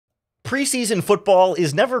Preseason football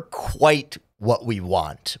is never quite what we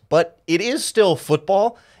want, but it is still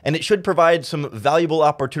football, and it should provide some valuable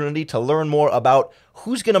opportunity to learn more about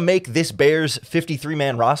who's going to make this Bears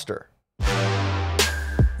 53-man roster.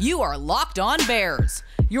 You are Locked On Bears,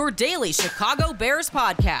 your daily Chicago Bears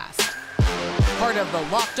podcast. Part of the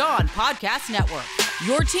Locked On Podcast Network,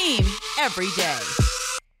 your team every day.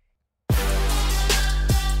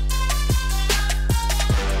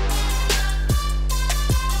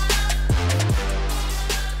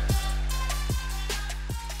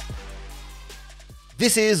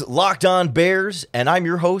 This is Locked On Bears, and I'm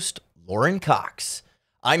your host, Lauren Cox.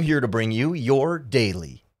 I'm here to bring you your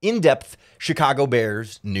daily, in-depth Chicago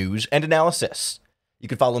Bears news and analysis. You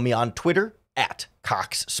can follow me on Twitter at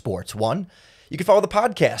CoxSports1. You can follow the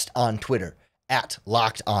podcast on Twitter at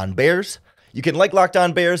Locked On Bears. You can like Locked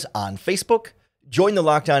On Bears on Facebook, join the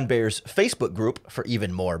Locked On Bears Facebook group for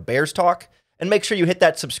even more Bears talk, and make sure you hit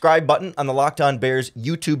that subscribe button on the Locked On Bears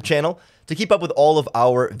YouTube channel to keep up with all of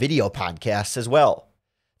our video podcasts as well.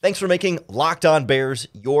 Thanks for making Locked On Bears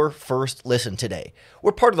your first listen today.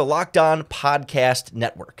 We're part of the Locked On Podcast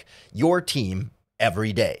Network, your team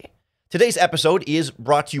every day. Today's episode is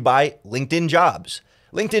brought to you by LinkedIn Jobs.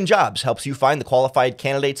 LinkedIn Jobs helps you find the qualified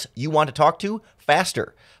candidates you want to talk to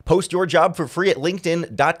faster. Post your job for free at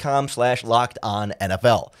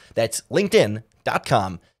linkedin.com/lockedonnfl. That's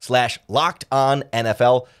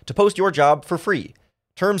linkedin.com/lockedonnfl to post your job for free.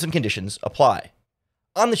 Terms and conditions apply.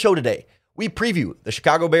 On the show today, we preview the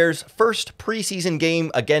Chicago Bears' first preseason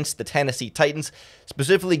game against the Tennessee Titans,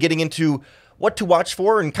 specifically getting into what to watch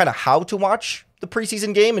for and kind of how to watch the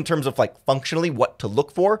preseason game in terms of like functionally what to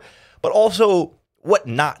look for, but also what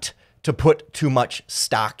not to put too much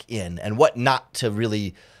stock in and what not to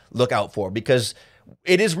really look out for, because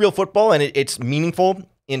it is real football and it's meaningful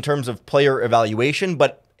in terms of player evaluation,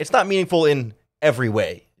 but it's not meaningful in every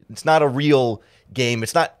way. It's not a real game.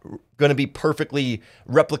 It's not going to be perfectly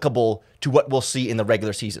replicable to what we'll see in the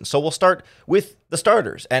regular season. So we'll start with the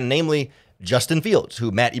starters, and namely Justin Fields,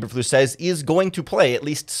 who Matt Eberflus says is going to play at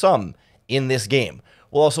least some in this game.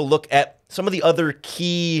 We'll also look at some of the other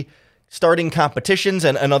key starting competitions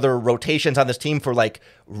and other rotations on this team for like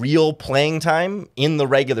real playing time in the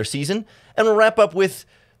regular season. And we'll wrap up with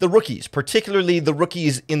the rookies, particularly the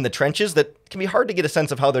rookies in the trenches that can be hard to get a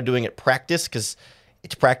sense of how they're doing at practice because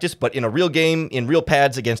it's practice, but in a real game, in real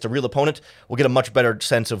pads against a real opponent, we'll get a much better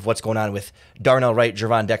sense of what's going on with Darnell Wright,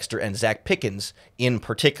 Gervon Dexter, and Zach Pickens in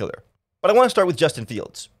particular. But I want to start with Justin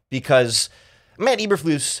Fields because Matt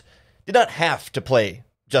Eberflus did not have to play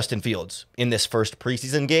Justin Fields in this first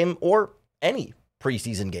preseason game or any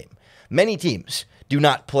preseason game. Many teams do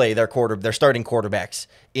not play their starting quarterbacks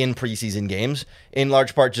in preseason games, in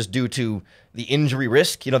large part just due to the injury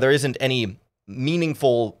risk. There isn't any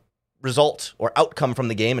meaningful result or outcome from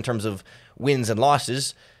the game in terms of wins and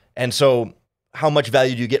losses. And so how much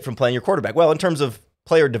value do you get from playing your quarterback? Well, in terms of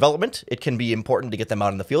player development, it can be important to get them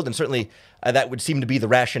out on the field. And certainly that would seem to be the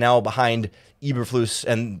rationale behind Eberflus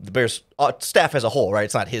and the Bears staff as a whole, right?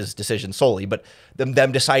 It's not his decision solely, but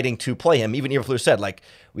them deciding to play him. Even Eberflus said, like,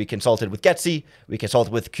 we consulted with Getsy, we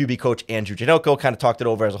consulted with QB coach Andrew Janocko, kind of talked it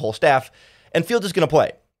over as a whole staff, and Fields is going to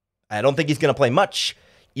play. I don't think he's going to play much.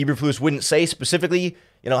 Eberflus wouldn't say specifically,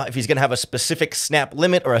 if he's going to have a specific snap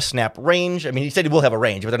limit or a snap range. I mean, he said he will have a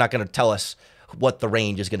range, but they're not going to tell us what the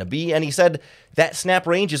range is going to be. And he said that snap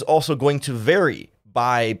range is also going to vary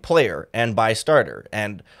by player and by starter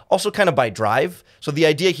and also kind of by drive. So the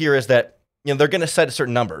idea here is that, they're going to set a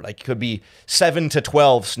certain number, like it could be 7 to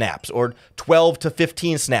 12 snaps or 12 to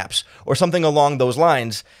 15 snaps or something along those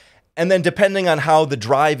lines. And then depending on how the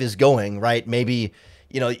drive is going, right, maybe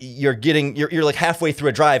you're like halfway through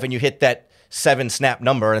a drive and you hit that 7 snap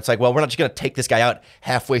number, and it's like, well, we're not just going to take this guy out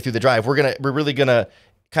halfway through the drive. We're really going to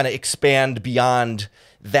kind of expand beyond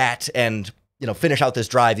that and, finish out this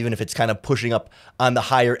drive, even if it's kind of pushing up on the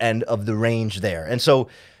higher end of the range there. And so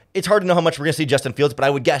it's hard to know how much we're going to see Justin Fields, but I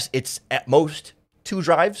would guess it's at most 2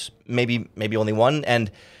 drives, maybe only 1,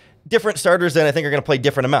 and different starters then I think are going to play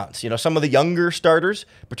different amounts. Some of the younger starters,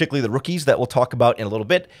 particularly the rookies that we'll talk about in a little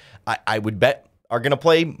bit, I would bet are going to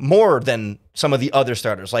play more than some of the other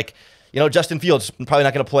starters. Like, Justin Fields probably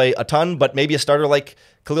not going to play a ton, but maybe a starter like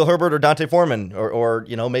Khalil Herbert or Dante Foreman or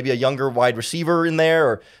maybe a younger wide receiver in there,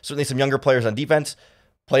 or certainly some younger players on defense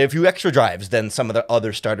play a few extra drives than some of the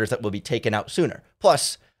other starters that will be taken out sooner.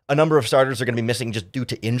 Plus, a number of starters are going to be missing just due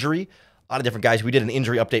to injury. A lot of different guys. We did an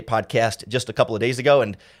injury update podcast just a couple of days ago,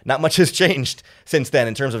 and not much has changed since then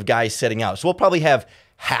in terms of guys sitting out. So we'll probably have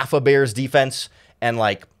half a Bears defense and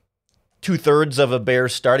like 2/3 of a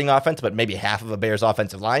Bears starting offense, but maybe half of a Bears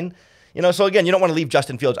offensive line. So again, you don't want to leave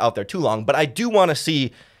Justin Fields out there too long, but I do want to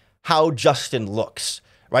see how Justin looks,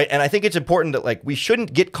 right? And I think it's important that like we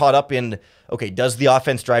shouldn't get caught up in, okay, does the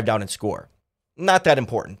offense drive down and score? Not that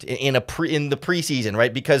important in the preseason,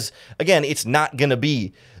 right? Because again, it's not going to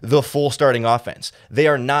be the full starting offense. They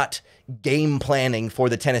are not game planning for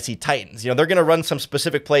the Tennessee Titans. They're going to run some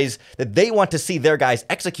specific plays that they want to see their guys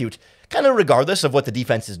execute, kind of regardless of what the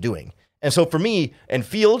defense is doing. And so for me and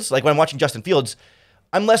Fields, like when I'm watching Justin Fields,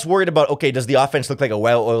 I'm less worried about, okay, does the offense look like a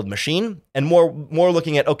well-oiled machine? And more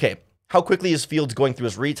looking at, okay, how quickly is Fields going through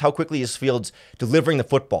his reads? How quickly is Fields delivering the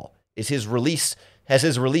football? Has his release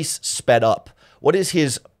sped up? What is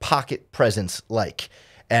his pocket presence like?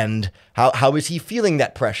 And how is he feeling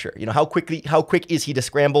that pressure? How quick is he to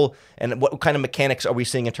scramble? And what kind of mechanics are we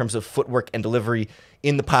seeing in terms of footwork and delivery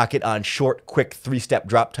in the pocket on short, quick 3-step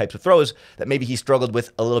drop types of throws that maybe he struggled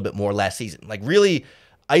with a little bit more last season? Like really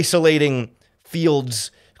isolating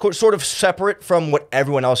Fields sort of separate from what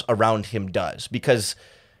everyone else around him does, because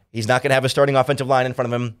he's not going to have a starting offensive line in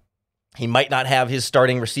front of him. He might not have his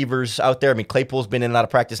starting receivers out there. I mean, Claypool's been in and out of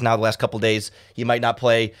practice now the last couple of days. He might not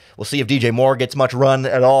play. We'll see if DJ Moore gets much run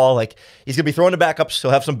at all. Like, he's going to be throwing to backups.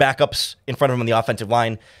 He'll have some backups in front of him on the offensive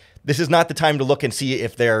line. This is not the time to look and see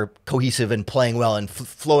if they're cohesive and playing well and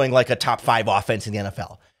flowing like a top 5 offense in the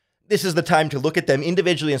NFL. This is the time to look at them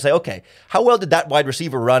individually and say, okay, how well did that wide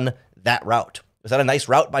receiver run that route? Was that a nice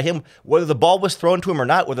route by him? Whether the ball was thrown to him or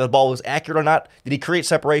not, whether the ball was accurate or not, did he create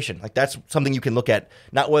separation? Like, that's something you can look at,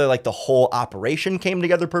 not whether like the whole operation came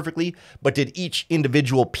together perfectly, but did each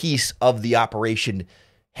individual piece of the operation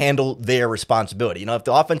handle their responsibility? If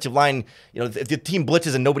the offensive line, if the team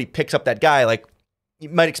blitzes and nobody picks up that guy, like, you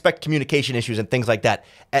might expect communication issues and things like that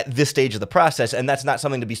at this stage of the process, and that's not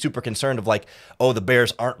something to be super concerned of, like, oh, the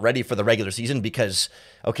Bears aren't ready for the regular season because,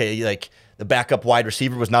 okay, like, the backup wide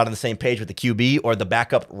receiver was not on the same page with the QB, or the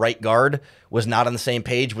backup right guard was not on the same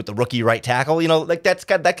page with the rookie right tackle. Like that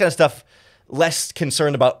kind of stuff, less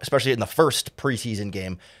concerned about, especially in the first preseason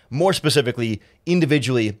game. More specifically,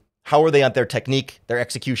 individually, how are they on their technique, their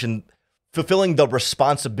execution, fulfilling the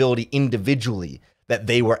responsibility individually that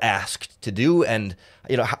they were asked to do, and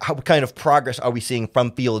how kind of progress are we seeing from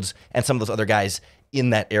Fields and some of those other guys in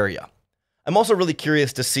that area. I'm also really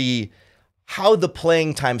curious to see how the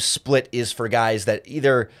playing time split is for guys that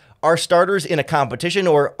either are starters in a competition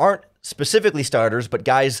or aren't specifically starters, but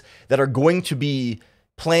guys that are going to be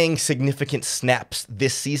playing significant snaps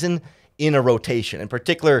this season in a rotation. In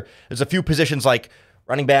particular, there's a few positions like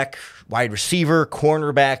running back, wide receiver,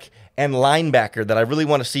 cornerback, and linebacker that I really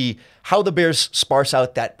want to see how the Bears sparse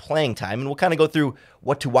out that playing time. And we'll kind of go through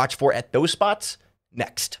what to watch for at those spots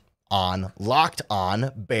next on Locked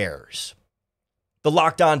On Bears. The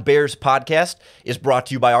Locked On Bears podcast is brought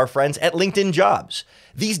to you by our friends at LinkedIn Jobs.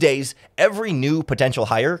 These days, every new potential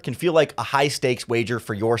hire can feel like a high-stakes wager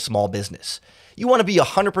for your small business. You want to be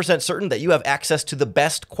 100% certain that you have access to the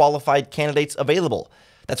best qualified candidates available.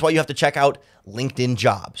 That's why you have to check out LinkedIn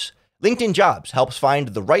Jobs. LinkedIn Jobs helps find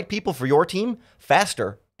the right people for your team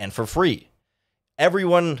faster and for free.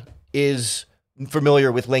 Everyone is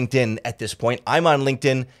familiar with LinkedIn at this point. I'm on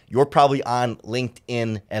LinkedIn. You're probably on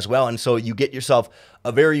LinkedIn as well. And so you get yourself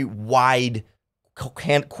a very wide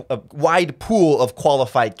pool of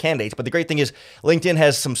qualified candidates. But the great thing is LinkedIn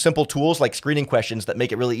has some simple tools like screening questions that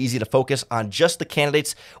make it really easy to focus on just the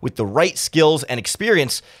candidates with the right skills and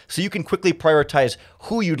experience, so you can quickly prioritize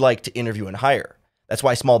who you'd like to interview and hire. That's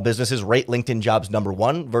why small businesses rate LinkedIn Jobs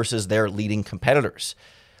 #1 versus their leading competitors.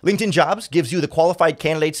 LinkedIn Jobs gives you the qualified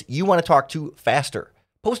candidates you want to talk to faster.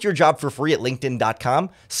 Post your job for free at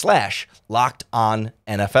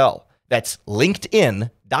linkedin.com/lockedonnfl. That's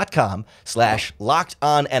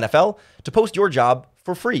linkedin.com/lockedonnfl to post your job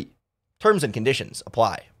for free. Terms and conditions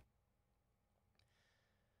apply.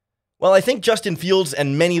 Well, I think Justin Fields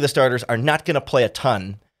and many of the starters are not going to play a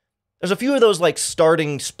ton. There's a few of those like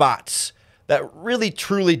starting spots that really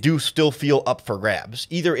truly do still feel up for grabs.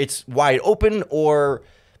 Either it's wide open or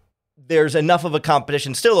there's enough of a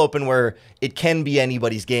competition still open where it can be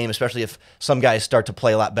anybody's game, especially if some guys start to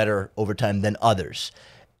play a lot better over time than others.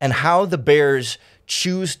 And how the Bears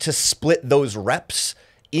choose to split those reps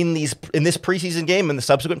in this preseason game and the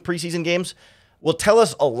subsequent preseason games will tell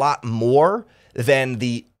us a lot more than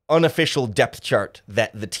the unofficial depth chart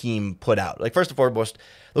that the team put out. Like, first and foremost,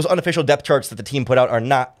 those unofficial depth charts that the team put out are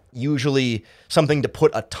not usually something to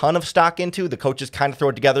put a ton of stock into. The coaches kind of throw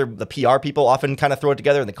it together. The PR people often kind of throw it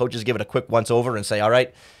together, and the coaches give it a quick once over and say, all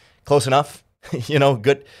right, close enough,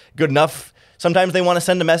 good enough. Sometimes they want to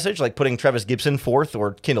send a message like putting Travis Gibson fourth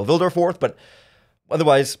or Kendall Vilder fourth, but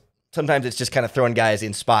otherwise, sometimes it's just kind of throwing guys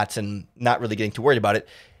in spots and not really getting too worried about it.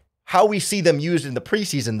 How we see them used in the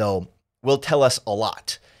preseason, though, will tell us a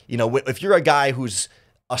lot. If you're a guy who's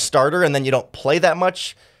a starter and then you don't play that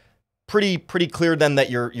much, pretty clear then that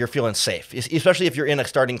you're feeling safe, especially if you're in a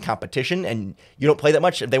starting competition and you don't play that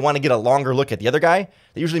much. If they want to get a longer look at the other guy,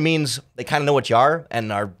 that usually means they kind of know what you are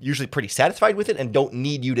and are usually pretty satisfied with it and don't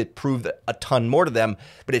need you to prove a ton more to them,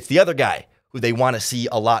 but it's the other guy who they want to see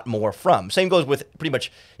a lot more from. Same goes with pretty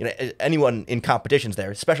much anyone in competitions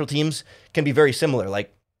there. Special teams can be very similar.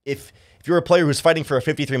 Like if you're a player who's fighting for a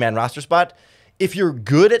 53-man roster spot, if you're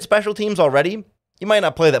good at special teams already, you might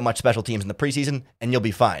not play that much special teams in the preseason and you'll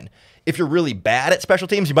be fine. If you're really bad at special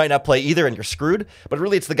teams, you might not play either and you're screwed. But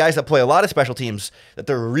really, it's the guys that play a lot of special teams that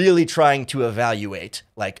they're really trying to evaluate,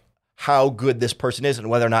 like how good this person is and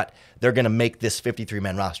whether or not they're going to make this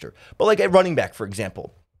 53-man roster. But like at running back, for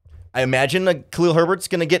example, I imagine Khalil Herbert's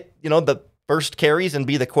going to get, the first carries and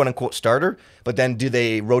be the quote-unquote starter. But then do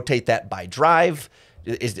they rotate that by drive?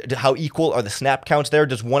 How equal are the snap counts there?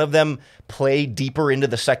 Does one of them play deeper into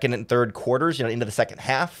the second and third quarters, into the second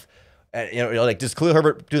half? Does Khalil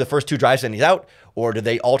Herbert do the first 2 drives and he's out? Or do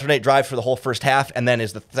they alternate drives for the whole first half and then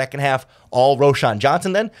is the second half all Roschon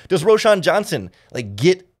Johnson then? Does Roschon Johnson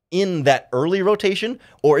get in that early rotation?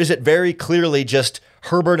 Or is it very clearly just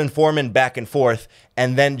Herbert and Foreman back and forth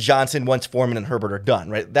and then Johnson once Foreman and Herbert are done,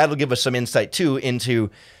 right? That'll give us some insight too into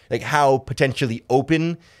how potentially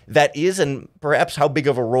open that is and perhaps how big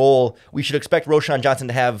of a role we should expect Roschon Johnson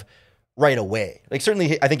to have right away.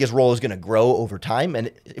 Certainly, I think his role is going to grow over time.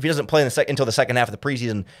 And if he doesn't play until the second half of the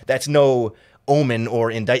preseason, that's no omen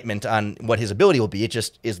or indictment on what his ability will be. It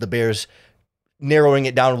just is the Bears narrowing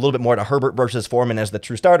it down a little bit more to Herbert versus Foreman as the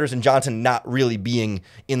true starters and Johnson not really being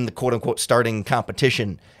in the quote-unquote starting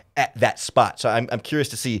competition at that spot. So I'm curious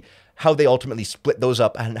to see how they ultimately split those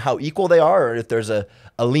up and how equal they are, or if there's a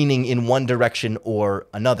leaning in one direction or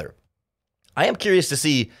another. I am curious to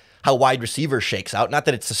see how wide receiver shakes out. Not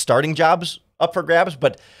that it's the starting jobs up for grabs,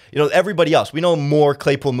 but everybody else. We know Moore,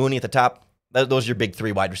 Claypool, Mooney at the top. Those are your big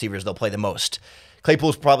 3 wide receivers. They'll play the most.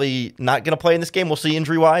 Claypool's probably not going to play in this game. We'll see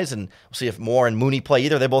injury-wise, and we'll see if Moore and Mooney play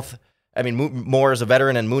either. They both, Moore is a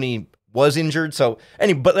veteran and Mooney was injured.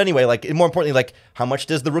 But anyway, more importantly, how much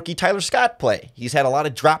does the rookie Tyler Scott play? He's had a lot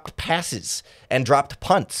of dropped passes and dropped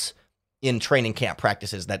punts in training camp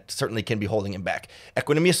practices that certainly can be holding him back.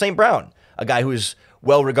 Equinemius St. Brown, a guy who is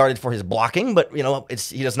well regarded for his blocking, but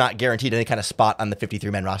he does not guarantee any kind of spot on the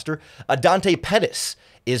 53-man roster. Dante Pettis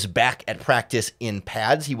is back at practice in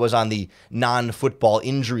pads. He was on the non-football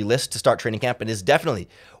injury list to start training camp and is definitely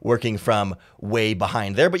working from way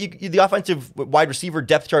behind there. But the offensive wide receiver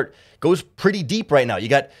depth chart goes pretty deep right now. You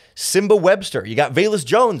got Simba Webster. You got Velus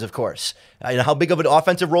Jones, of course. How big of an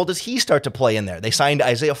offensive role does he start to play in there? They signed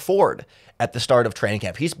Isaiah Ford at the start of training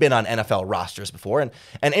camp. He's been on NFL rosters before. And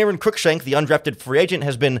Aaron Cruikshank, the undrafted free agent,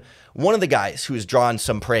 has been one of the guys who has drawn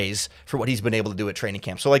some praise for what he's been able to do at training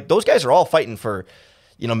camp. So those guys are all fighting for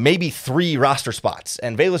maybe 3 roster spots.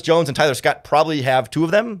 And Velus Jones and Tyler Scott probably have 2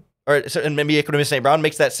 of them. And maybe Equinemius St. Brown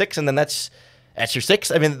makes that 6, and then that's your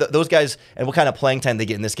 6. Those guys, and what kind of playing time they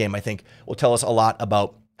get in this game, I think, will tell us a lot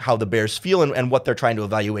about how the Bears feel and what they're trying to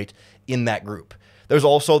evaluate in that group. There's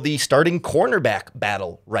also the starting cornerback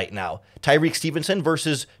battle right now. Tyreek Stevenson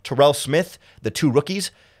versus Terrell Smith, the 2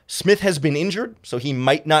 rookies. Smith has been injured, so he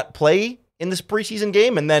might not play in this preseason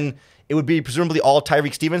game, and then it would be presumably all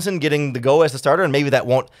Tyreek Stevenson getting the go as the starter, and maybe that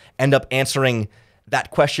won't end up answering that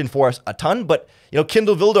question for us a ton. But,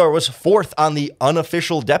 Kindle Vildor was 4th on the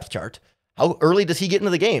unofficial depth chart. How early does he get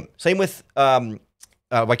into the game? Same with,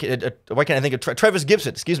 why can't I think of Trevis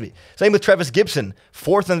Gibson, excuse me. Same with Trevis Gibson,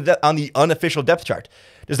 4th on the unofficial depth chart.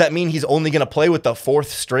 Does that mean he's only going to play with the 4th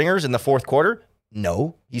stringers in the 4th quarter?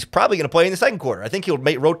 No, he's probably going to play in the 2nd quarter. I think he'll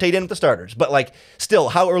rotate in with the starters. But still,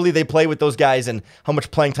 how early they play with those guys and how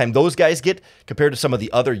much playing time those guys get compared to some of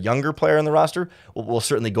the other younger player on the roster will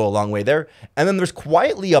certainly go a long way there. And then there's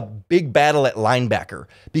quietly a big battle at linebacker.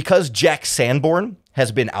 Because Jack Sanborn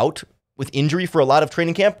has been out with injury for a lot of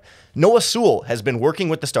training camp, Noah Sewell has been working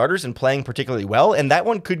with the starters and playing particularly well, and that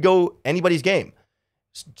one could go anybody's game.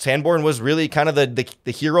 Sanborn was really kind of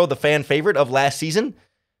the hero, the fan favorite of last season.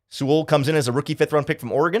 Sewell comes in as a rookie 5th-round pick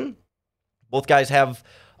from Oregon. Both guys have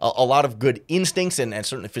a lot of good instincts and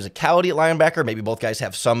certainly physicality at linebacker. Maybe both guys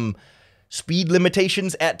have some speed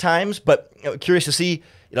limitations at times, but curious to see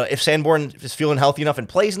if Sanborn is feeling healthy enough and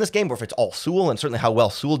plays in this game, or if it's all Sewell, and certainly how well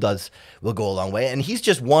Sewell does will go a long way. And he's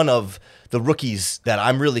just one of the rookies that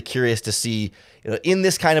I'm really curious to see in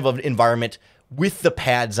this kind of an environment with the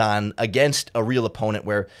pads on against a real opponent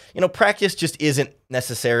where, practice just isn't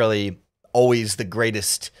necessarily always the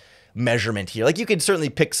greatest measurement here. You could certainly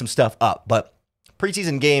pick some stuff up, but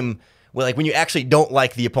preseason game, when you actually don't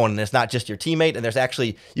like the opponent, it's not just your teammate, and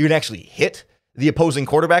you can actually hit the opposing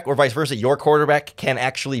quarterback, or vice versa, your quarterback can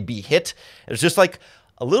actually be hit. It's just like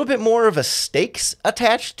a little bit more of a stakes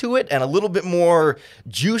attached to it and a little bit more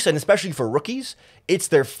juice, and especially for rookies, it's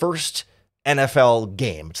their first NFL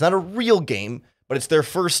game. It's not a real game, but it's their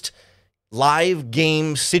first live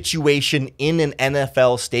game situation in an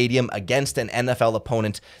NFL stadium against an NFL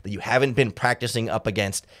opponent that you haven't been practicing up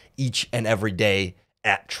against each and every day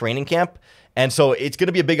at training camp. And so it's going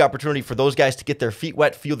to be a big opportunity for those guys to get their feet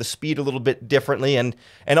wet, feel the speed a little bit differently, and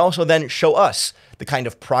also then show us the kind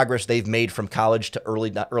of progress they've made from college to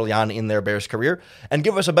early on in their Bears career, and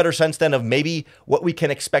give us a better sense then of maybe what we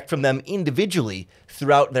can expect from them individually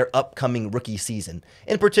throughout their upcoming rookie season.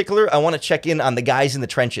 In particular, I want to check in on the guys in the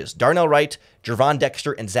trenches, Darnell Wright, Gervon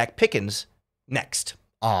Dexter, and Zach Pickens, next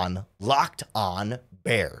on Locked On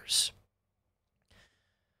Bears.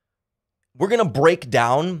 We're going to break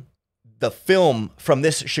down the film from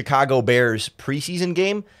this Chicago Bears preseason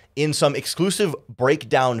game in some exclusive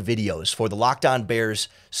breakdown videos for the Locked On Bears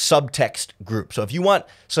subtext group. So if you want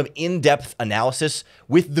some in-depth analysis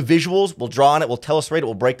with the visuals, we'll draw on it, we'll illustrate it,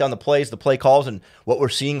 we'll break down the plays, the play calls, and what we're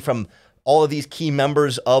seeing from all of these key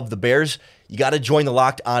members of the Bears. You got to join the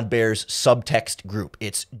Locked On Bears subtext group.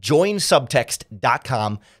 It's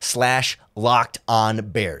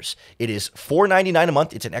joinsubtext.com/LockedOnBears. It is $4.99 a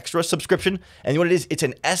month. It's an extra subscription. And what it is, it's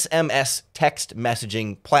an SMS text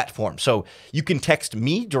messaging platform. So you can text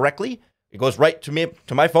me directly. It goes right to me,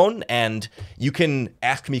 to my phone, and you can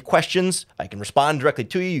ask me questions. I can respond directly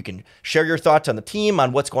to you. You can share your thoughts on the team,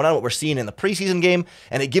 on what's going on, what we're seeing in the preseason game,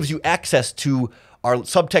 and it gives you access to our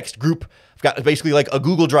subtext group. I've got basically like a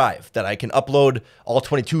Google Drive that I can upload all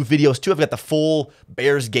 22 videos to. I've got the full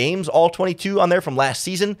Bears games, all 22 on there from last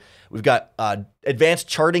season. We've got advanced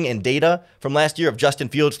charting and data from last year of Justin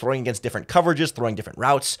Fields throwing against different coverages, throwing different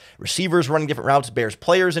routes, receivers running different routes, Bears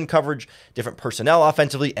players in coverage, different personnel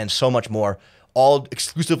offensively, and so much more, all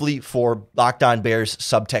exclusively for Locked On Bears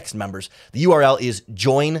subtext members. The URL is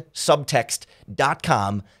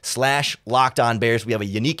joinsubtext.com/LockedOnBears. We have a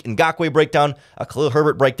unique Ngakoue breakdown, a Khalil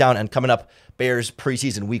Herbert breakdown, and coming up, Bears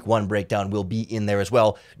preseason week 1 breakdown will be in there as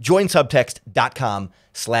well.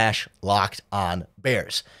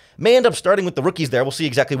 Joinsubtext.com/LockedOnBears. May end up starting with the rookies there. We'll see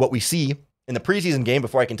exactly what we see in the preseason game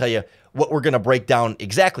before I can tell you what we're going to break down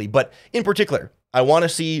exactly. But in particular, I want to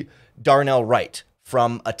see Darnell Wright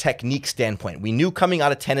from a technique standpoint. We knew coming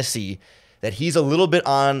out of Tennessee that he's a little bit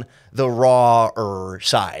on the rawer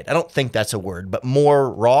side. I don't think that's a word, but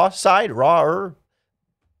more raw side, rawer,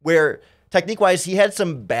 where technique-wise, he had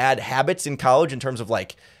some bad habits in college in terms of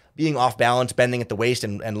like being off balance, bending at the waist,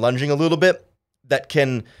 and lunging a little bit that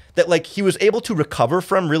he was able to recover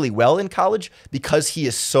from really well in college because he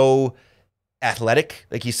is so athletic.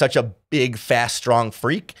 Like he's such a big, fast, strong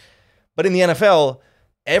freak. But in the NFL,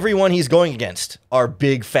 everyone he's going against are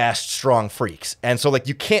big, fast, strong freaks. And so like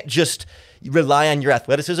you can't just rely on your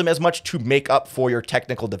athleticism as much to make up for your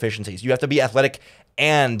technical deficiencies. You have to be athletic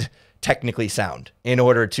and technically sound in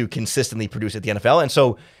order to consistently produce at the NFL. And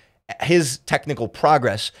so his technical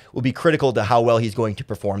progress will be critical to how well he's going to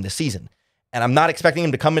perform this season. And I'm not expecting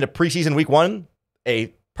him to come into preseason week 1,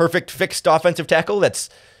 a perfect fixed offensive tackle that's,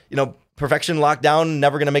 perfection locked down,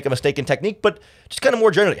 never going to make a mistake in technique, but just kind of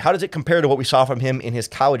more generally, how does it compare to what we saw from him in his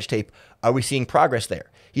college tape? Are we seeing progress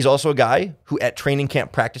there? He's also a guy who at training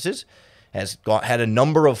camp practices has had a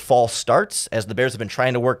number of false starts as the Bears have been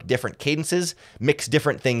trying to work different cadences, mix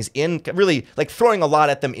different things in, really like throwing a lot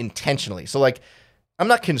at them intentionally. So like, I'm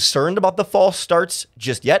not concerned about the false starts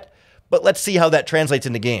just yet, but let's see how that translates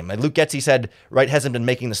into game. Like Luke Getsy said, Wright hasn't been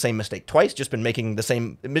making the same mistake twice, just making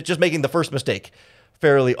the first mistake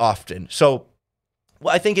fairly often. So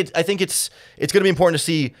I think it's going to be important to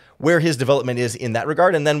see where his development is in that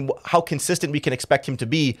regard, and then how consistent we can expect him to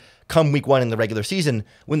be come week 1 in the regular season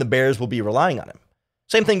when the Bears will be relying on him.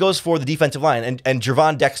 Same thing goes for the defensive line and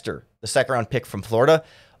Gervon Dexter, the second-round pick from Florida.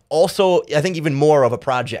 Also, I think even more of a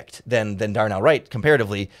project than Darnell Wright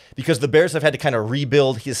comparatively, because the Bears have had to kind of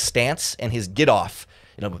rebuild his stance and his get-off,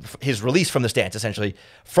 his release from the stance, essentially,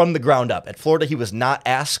 from the ground up. At Florida, he was not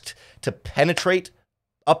asked to penetrate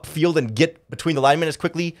upfield and get between the linemen as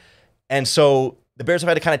quickly. And so the Bears have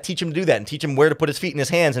had to kind of teach him to do that and teach him where to put his feet in his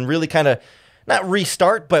hands and really kind of not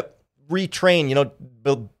restart, but retrain,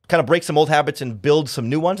 kind of break some old habits and build some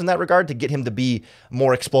new ones in that regard to get him to be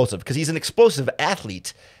more explosive, because he's an explosive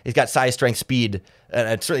athlete. He's got size, strength, speed, and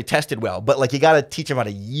it's certainly tested well, but like you got to teach him how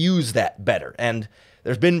to use that better. And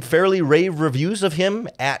there's been fairly rave reviews of him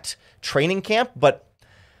at training camp, but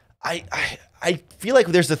I feel like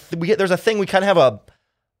there's a thing we kind of have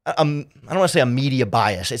I don't want to say a media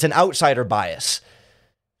bias. It's an outsider bias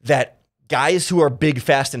that guys who are big,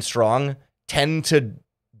 fast, and strong tend to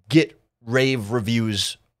get rave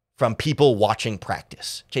reviews from people watching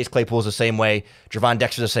practice. Chase Claypool's the same way. Gervon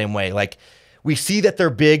Dexter's the same way. Like, we see that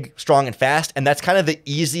they're big, strong, and fast, and that's kind of the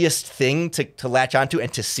easiest thing to latch onto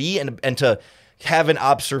and to see and to have an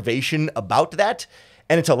observation about that.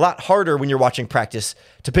 And it's a lot harder when you're watching practice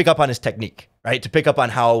to pick up on his technique, right? To pick up on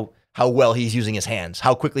how well he's using his hands,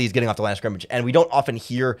 how quickly he's getting off the line of scrimmage. And we don't often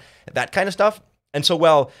hear that kind of stuff. And so,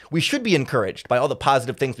 while we should be encouraged by all the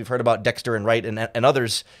positive things we've heard about Dexter and Wright and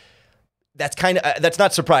others, that's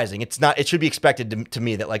not surprising. It should be expected to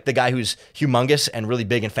me that, like, the guy who's humongous and really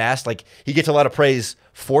big and fast, like, he gets a lot of praise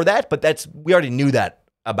for that, but we already knew that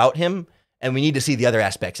about him, and we need to see the other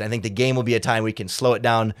aspects. I think the game will be a time we can slow it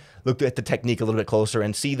down, look at the technique a little bit closer,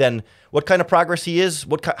 and see then what kind of progress he is,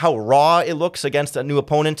 how raw it looks against a new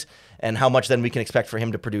opponent, and how much then we can expect for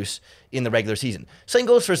him to produce in the regular season. Same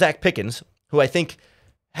goes for Zach Pickens, who I think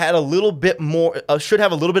had a little bit more, should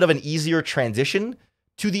have a little bit of an easier transition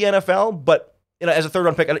to the NFL, but as a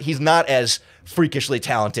third-round pick, he's not as freakishly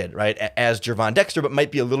talented, right, as Gervon Dexter, but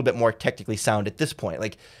might be a little bit more technically sound at this point.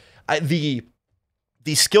 Like, the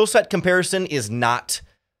skill set comparison is not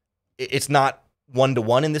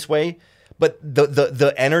one-to-one in this way, but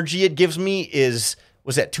the energy it gives me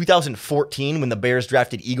was that 2014 when the Bears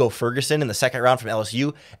drafted Ego Ferguson in the second round from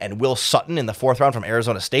LSU and Will Sutton in the fourth round from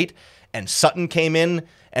Arizona State, and Sutton came in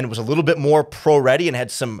and was a little bit more pro-ready and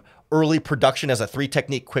had some early production as a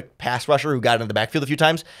three-technique quick pass rusher who got into the backfield a few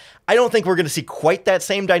times. I don't think we're going to see quite that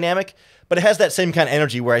same dynamic, but it has that same kind of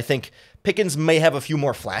energy where I think Pickens may have a few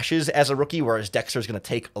more flashes as a rookie, whereas Dexter's going to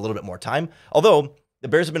take a little bit more time. Although the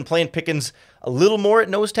Bears have been playing Pickens a little more at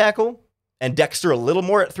nose tackle and Dexter a little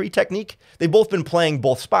more at three technique. They've both been playing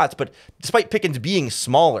both spots, but despite Pickens being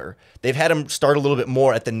smaller, they've had him start a little bit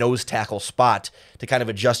more at the nose tackle spot to kind of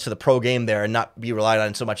adjust to the pro game there and not be relied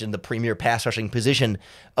on so much in the premier pass rushing position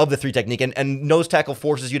of the three technique. And nose tackle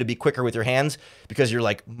forces you to be quicker with your hands because you're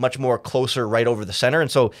like much more closer right over the center. And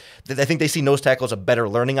so I think they see nose tackle as a better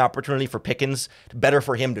learning opportunity for Pickens, better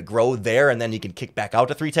for him to grow there, and then you can kick back out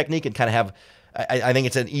to three technique and kind of have, I think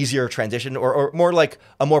it's an easier transition or more like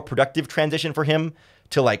a more productive transition for him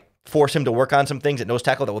to like force him to work on some things at nose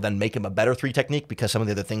tackle that will then make him a better three technique because some of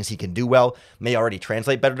the other things he can do well may already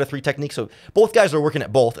translate better to three technique. So both guys are working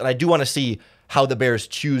at both, and I do want to see how the Bears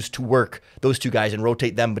choose to work those two guys and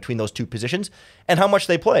rotate them between those two positions and how much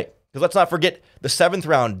they play. Because let's not forget the 7th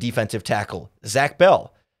round defensive tackle, Zach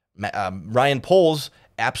Bell, Travis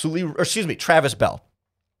Bell.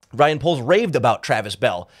 Ryan Poles raved about Travis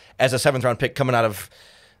Bell as a 7th round pick coming out of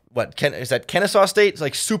Kennesaw State? It's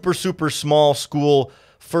like super, super small school,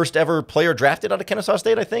 first ever player drafted out of Kennesaw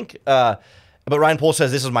State, I think. But Ryan Poles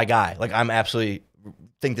says, this is my guy. Like, I'm absolutely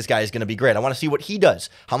think this guy is going to be great. I want to see what he does,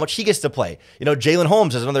 how much he gets to play. Jalen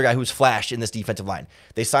Holmes is another guy who's flashed in this defensive line.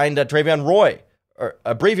 They signed Bravion Roy,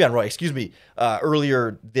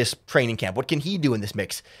 earlier this training camp. What can he do in this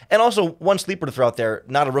mix? And also one sleeper to throw out there,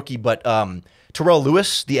 not a rookie, but Terrell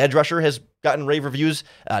Lewis, the edge rusher, has gotten rave reviews.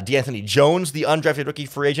 DeAnthony Jones, the undrafted rookie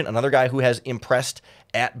free agent, another guy who has impressed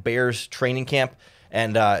at Bears training camp.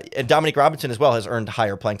 And Dominic Robinson as well has earned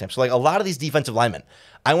higher playing time. So like a lot of these defensive linemen,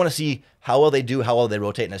 I want to see how well they do, how well they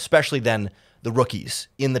rotate, and especially then the rookies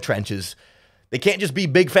in the trenches. They can't just be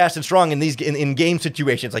big, fast, and strong in these in game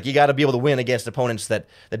situations. Like, you got to be able to win against opponents that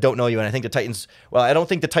don't know you. And I think the Titans, I don't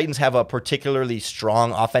think the Titans have a particularly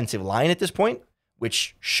strong offensive line at this point,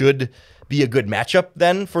 which should be a good matchup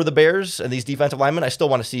then for the Bears and these defensive linemen. I still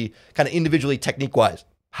want to see kind of individually, technique-wise,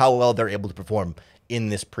 how well they're able to perform in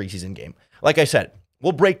this preseason game. Like I said,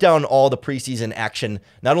 we'll break down all the preseason action,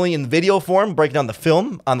 not only in video form, break down the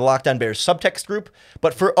film on the Locked On Bears subtext group,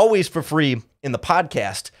 but always for free in the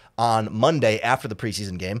podcast on Monday after the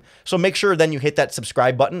preseason game. So make sure then you hit that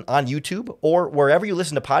subscribe button on YouTube or wherever you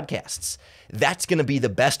listen to podcasts. That's going to be the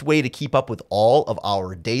best way to keep up with all of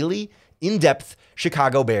our daily, in-depth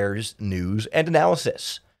Chicago Bears news and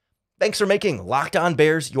analysis. Thanks for making Locked On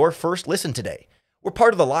Bears your first listen today. We're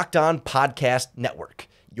part of the Locked On Podcast Network,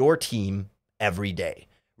 your team every day.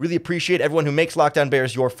 Really appreciate everyone who makes Locked On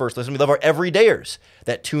Bears your first listen. We love our everydayers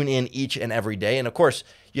that tune in each and every day. And of course,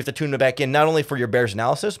 you have to tune back in not only for your Bears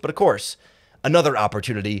analysis, but of course, another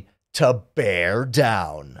opportunity to bear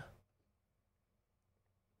down.